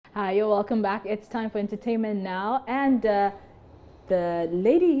Hi, you're welcome back. It's time for entertainment now, and the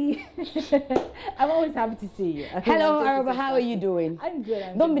lady. I'm always happy to see you. Hello, Araba. How are you doing? I'm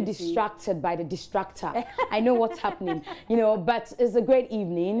good. Don't be distracted by the distractor. I know what's happening, but it's a great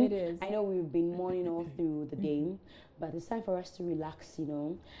evening. It is. I know we've been mourning all through the day, but it's time for us to relax,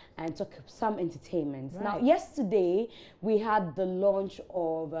 and talk some entertainment. Right. Now, yesterday we had the launch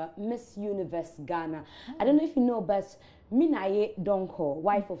of Miss Universe Ghana. I don't know if you know, but Menaye Donkor,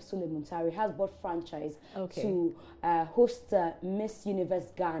 wife of Muntari, has bought franchise to host Miss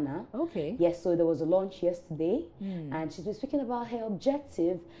Universe Ghana. Okay. Yes, so there was a launch yesterday, and she's been speaking about her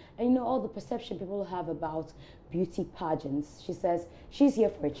objective and all the perception people have about beauty pageants. She says she's here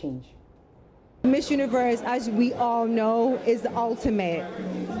for a change. Miss Universe, as we all know, is the ultimate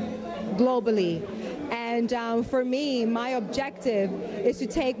globally. And for me, my objective is to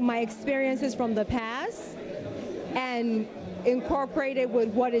take my experiences from the past and incorporate it with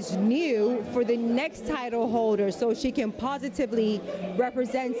what is new for the next title holder so she can positively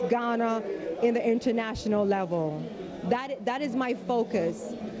represent Ghana in the international level. That is my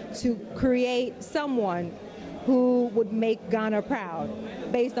focus, to create someone who would make Ghana proud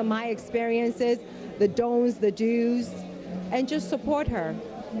based on my experiences, the don'ts, the do's, and just support her.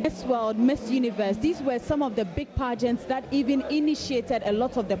 Miss World, Miss Universe, these were some of the big pageants that even initiated a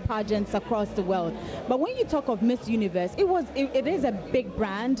lot of the pageants across the world. But when you talk of Miss Universe, it is a big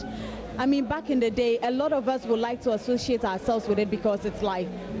brand. I mean, back in the day, a lot of us would like to associate ourselves with it because it's like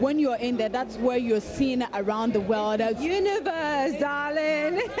when you're in there, that's where you're seen around the world. Universe,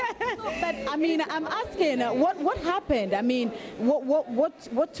 darling. But I mean, I'm asking, what happened? I mean,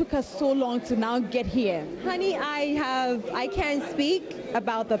 what took us so long to now get here? Honey, I can't speak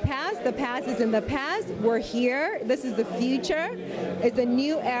about the past. The past is in the past. We're here. This is the future. It's a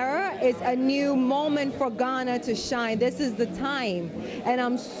new era. It's a new moment for Ghana to shine. This is the time. And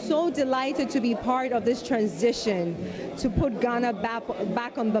I'm so delighted to be part of this transition to put Ghana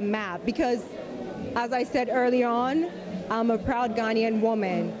back on the map because, as I said early on, I'm a proud Ghanaian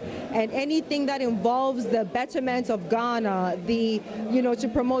woman, and anything that involves the betterment of Ghana, to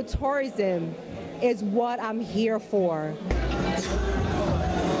promote tourism, is what I'm here for.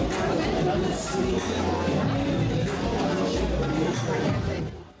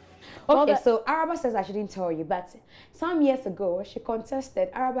 Okay, so Araba says I shouldn't tell you, but some years ago she contested.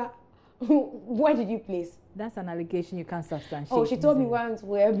 Araba, where did you place? That's an allegation you can't substantiate. Oh, she told me once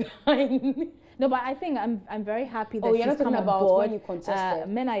we're behind. No, but I think I'm very happy that you're she's not talking come about aboard. when you contested.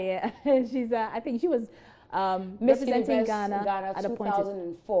 Menaye, she's I think she was Miss representing Universe Ghana at a point.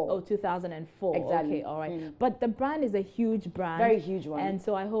 2004. Oh, 2004. Exactly. Okay, all right. But the brand is a huge brand. Very huge one. And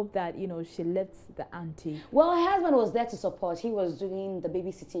so I hope that, she lifts the ante. Well, her husband was there to support. He was doing the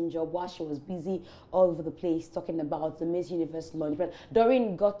babysitting job while she was busy all over the place talking about the Miss Universe launch. But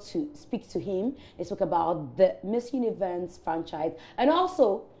Doreen got to speak to him and spoke about the Miss Universe franchise and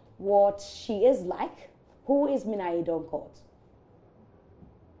also what she is like. Who is Menaye Donkor?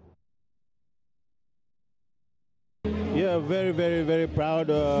 Yeah, very, very, very proud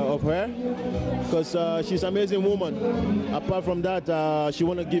of her because she's an amazing woman. Apart from that, she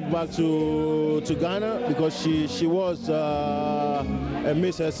want to give back to Ghana because she was a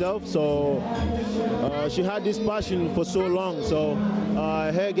miss herself. So she had this passion for so long. So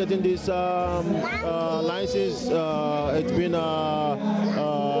her getting this license, it's been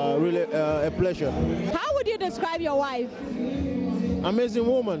really a pleasure. How would you describe your wife? Amazing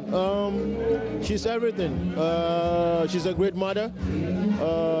woman. She's everything. She's a great mother.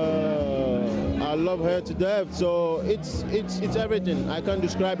 I love her to death. So it's everything. I can't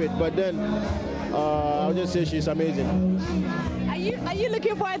describe it, but then I'll just say she's amazing. Are you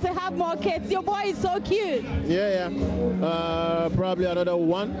looking forward to have more kids? Your boy is so cute. Yeah. Probably another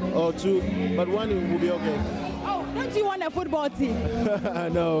one or two, but one will be okay. Oh, don't you want a football team?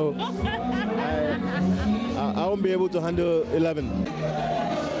 No. I won't be able to handle 11.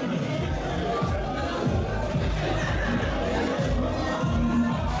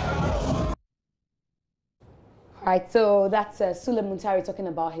 All right, so that's Muntari talking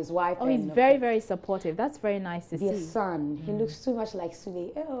about his wife. Oh, he's very, very supportive. That's very nice to see. Their son. He looks too much like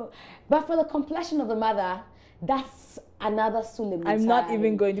Sule. Oh. But for the complexion of the mother, that's another Sule Muntari. I'm not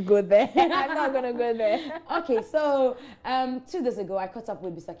even going to go there. I'm not going to go there. Okay, so 2 days ago, I caught up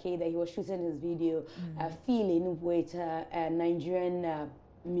with Mr. K that he was shooting his video, feeling with a Nigerian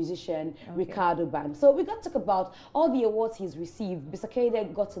musician Ricardo Band. So we got to talk about all the awards he's received.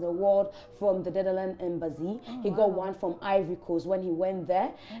 Bisakade got an award from the Netherlands Embassy. He got one from Ivory Coast when he went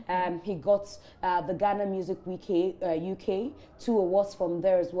there. He got the Ghana Music Week UK, 2 awards from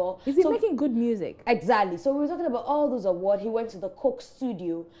there as well. Is he making good music? Exactly. So we were talking about all those awards. He went to the Coke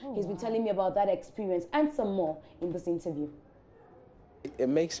studio. He's been telling me about that experience and some more in this interview. It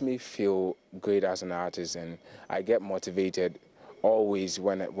makes me feel great as an artist, and I get motivated always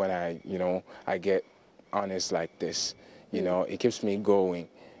when I I get honest like this. It keeps me going.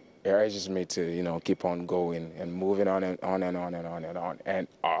 It urges me to keep on going and moving on and on and on and on and on and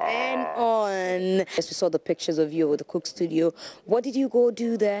on. As we saw the pictures of you at the Cook Studio, what did you go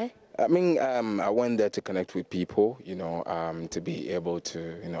do there? I mean, I went there to connect with people, to be able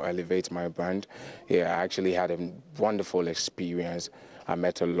to, elevate my brand. Yeah, I actually had a wonderful experience. I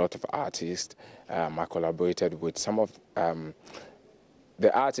met a lot of artists. I collaborated with some of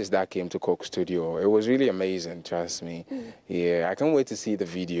the artists that came to Coke Studio. It was really amazing, trust me. Yeah, I can't wait to see the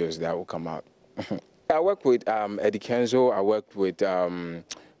videos that will come out. I worked with Eddie Kenzo. I worked with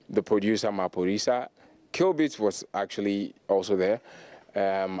the producer, Maporisa. Killbeats was actually also there.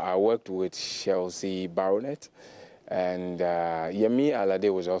 I worked with Chelsea Baronet, and Yemi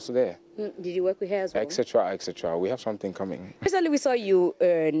Alade was also there. Did you work with her as well? Etc., etc. We have something coming. Recently, we saw you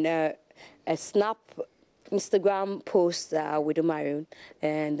earn a Snap Instagram post with Omarion,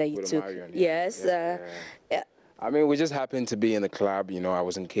 and that you took. Omarion, yes. Yeah. I mean, we just happened to be in the club. I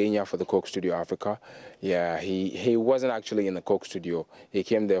was in Kenya for the Coke Studio Africa. Yeah, he wasn't actually in the Coke Studio. He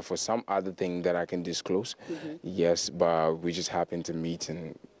came there for some other thing that I can disclose. Yes, but we just happened to meet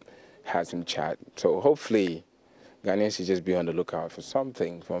and had some chat. So hopefully, Ghanaians should just be on the lookout for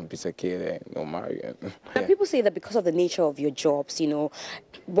something from Bisakere and Omarion. And people say that because of the nature of your jobs,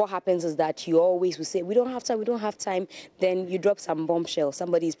 what happens is that you always will say, we don't have time. Then you drop some bombshell.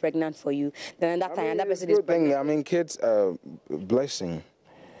 Somebody is pregnant for you. Then that time, that person is pregnant. I mean, kids are a blessing.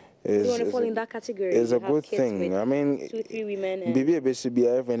 You want to fall in that category? It's a good thing. I mean, 2, 3 women. And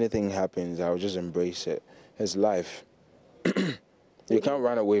if anything happens, I'll just embrace it. It's life. You can't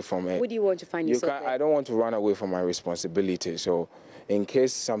run away from it. What do you want to find yourself? I don't want to run away from my responsibility. So, in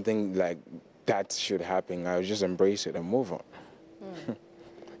case something like that should happen, I'll just embrace it and move on.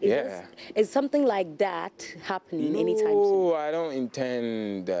 Is something like that happening anytime soon? No, I don't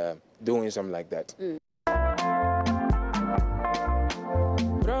intend doing something like that.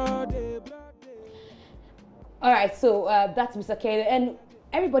 All right, so that's Mr. Kade, and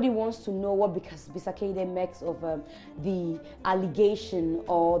everybody wants to know what Bisakade makes of the allegation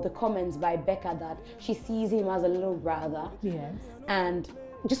or the comments by Becca that she sees him as a little brother. Yes. And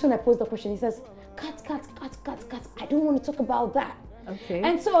just when I posed the question, he says, cut, I don't want to talk about that. Okay.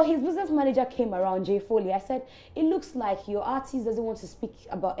 And so his business manager came around, Jay Foley. I said, it looks like your artist doesn't want to speak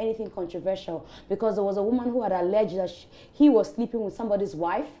about anything controversial because there was a woman who had alleged that he was sleeping with somebody's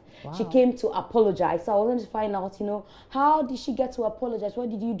wife. Wow. She came to apologize. So I wanted to find out, how did she get to apologize?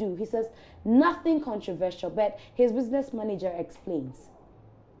 What did you do? He says, nothing controversial, but his business manager explains.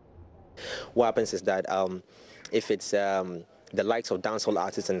 What happens is that if it's the likes of dancehall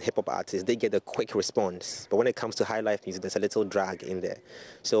artists and hip-hop artists, they get a quick response. But when it comes to high life music, there's a little drag in there.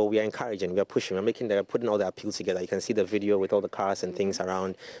 So we are encouraging, we are pushing, we're putting all the appeal together. You can see the video with all the cars and things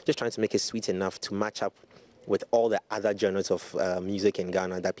around, just trying to make it sweet enough to match up with all the other genres of music in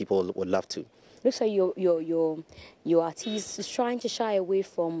Ghana that people would love to. Looks like your artist is trying to shy away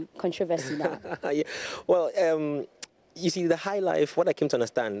from controversy now. Yeah. Well, you see, the high life, what I came to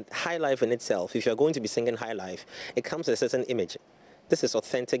understand, high life in itself, if you're going to be singing high life, it comes with a certain image. This is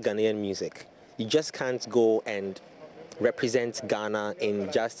authentic Ghanaian music. You just can't go and represent Ghana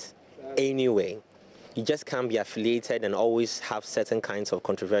in just any way. You just can't be affiliated and always have certain kinds of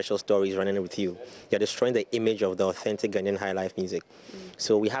controversial stories running with you. You're destroying the image of the authentic Ghanaian high life music.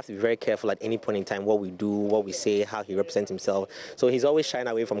 So we have to be very careful at any point in time what we do, what we say, how he represents himself. So he's always shying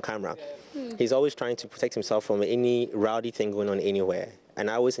away from camera. He's always trying to protect himself from any rowdy thing going on anywhere. And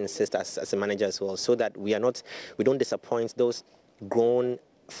I always insist as a manager as well, so that we don't disappoint those grown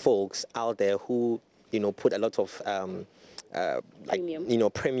folks out there who, put a lot of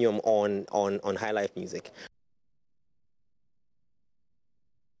premium on high life music.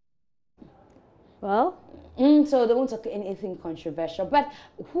 Well, so they won't talk anything controversial. But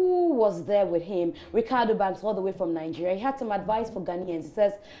who was there with him? Ricardo Banks, all the way from Nigeria. He had some advice for Ghanaians. He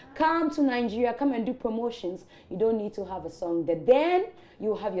says, come to Nigeria, come and do promotions. You don't need to have a song there. Then you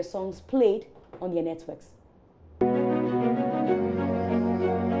will have your songs played on your networks.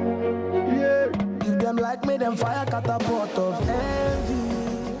 If them like me, them fire catapult of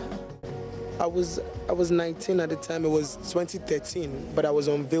envy. I was 19 at the time. It was 2013, but I was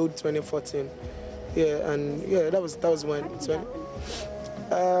unveiled 2014. Yeah, and yeah, that was when. It's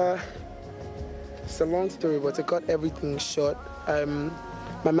a long story, but to cut everything short,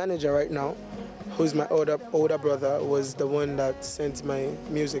 my manager right now, who's my older brother, was the one that sent my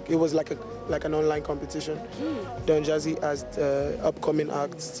music. It was like an online competition. Don Jazzy asked upcoming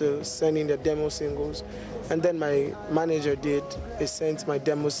acts to send in their demo singles, and then my manager sent my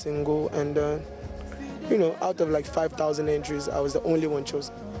demo single, and out of like 5,000 entries, I was the only one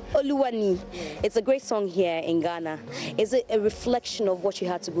chosen. Oluwani, it's a great song here in Ghana. Is it a reflection of what you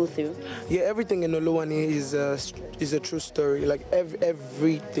had to go through? Yeah, everything in Oluwani is a true story. Like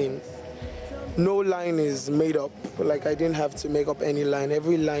everything. No line is made up. Like I didn't have to make up any line.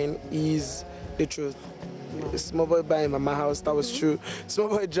 Every line is the truth. Small boy buying my house, that was true. Small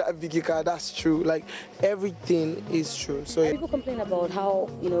boy drive big car, that's true. Like everything is true. So people complain about how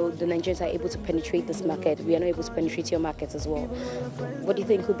the Nigerians are able to penetrate this market. We are not able to penetrate your market as well. What do you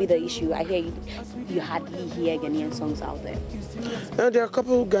think could be the issue? I hear you hardly hear Ghanaian songs out there. There are a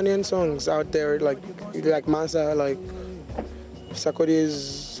couple Ghanaian songs out there, like Mansa, like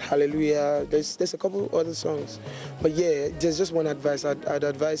Sarkodie's Hallelujah. There's a couple other songs, but yeah, there's just one advice. I'd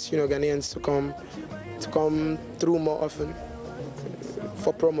advise Ghanaians to come through more often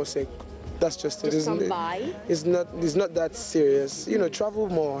for promo sake. That's just it, isn't it? It's not that serious. Travel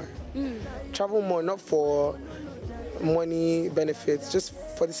more. Travel more, not for money benefits, just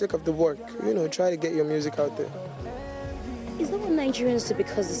for the sake of the work. Try to get your music out there. Is that what Nigerians do?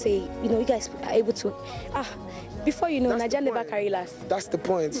 Because they say, you guys are able to before Nigeria never carry last. That's the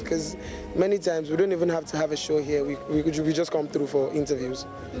point, because many times we don't even have to have a show here. We just come through for interviews.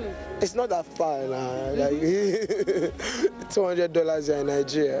 It's not that far now. Like $200 in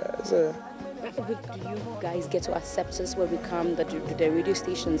Nigeria. So. Do you guys get to accept us where we come? That the radio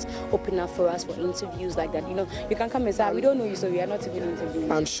stations open up for us for interviews like that? You can come and say, we don't know you, so we are not even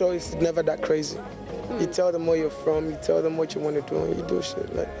interviewing. I'm sure it's never that crazy. You tell them where you're from, you tell them what you want to do, and you do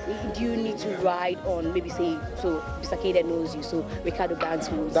shit. Like, do you need to ride on, maybe say, so Mr. K knows you, so Ricardo Banks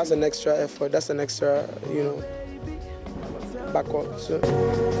knows you? That's an extra effort. That's an extra, backup. So.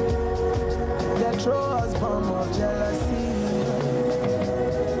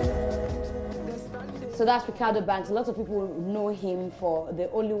 So that's Ricardo Banks. A lot of people know him for the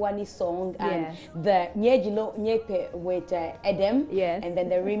Oluwani song and the Nyejilo Nyepe with Edem, and then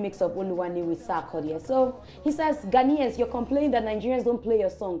the remix of Oluwani with Sarkodie. So he says, Ghanaians, you're complaining that Nigerians don't play your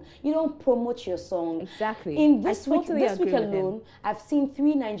song. You don't promote your song. Exactly. In this week alone, I've seen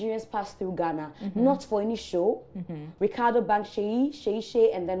 3 Nigerians pass through Ghana, not for any show. Ricardo Banks, Shei,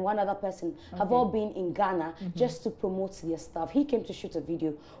 and then one other person have all been in Ghana just to promote their stuff. He came to shoot a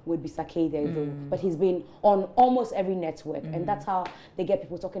video with Bisake there, though, but he's been on almost every network, and that's how they get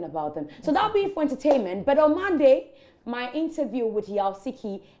people talking about them. So that'll be for entertainment. But on Monday, my interview with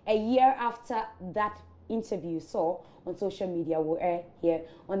Yaosiki, a year after that interview you saw on social media, will air here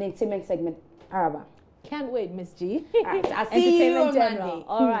on the entertainment segment. Araba. Can't wait, Miss G. Right, I'll see you on General. Monday.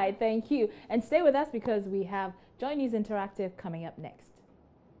 All right, thank you. And stay with us because we have Joy News Interactive coming up next.